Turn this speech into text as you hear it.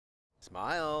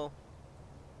Smile.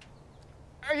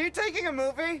 Are you taking a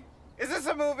movie? Is this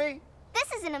a movie?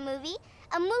 This isn't a movie.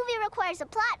 A movie requires a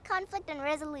plot, conflict, and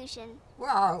resolution.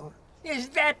 Wow. Is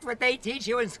that what they teach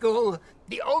you in school?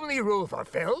 The only rule for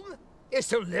film is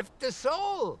to lift the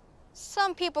soul.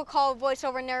 Some people call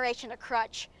voiceover narration a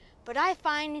crutch, but I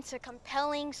find it's a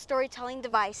compelling storytelling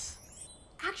device.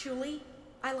 Actually,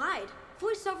 I lied.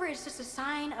 Voiceover is just a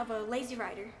sign of a lazy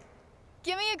writer.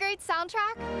 Give me a great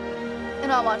soundtrack,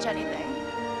 and I'll watch anything.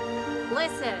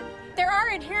 Listen, there are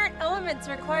inherent elements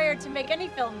required to make any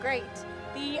film great.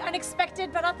 The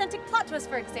unexpected but authentic plot twist,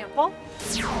 for example.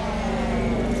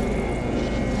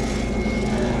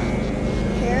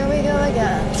 Here we go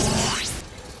again.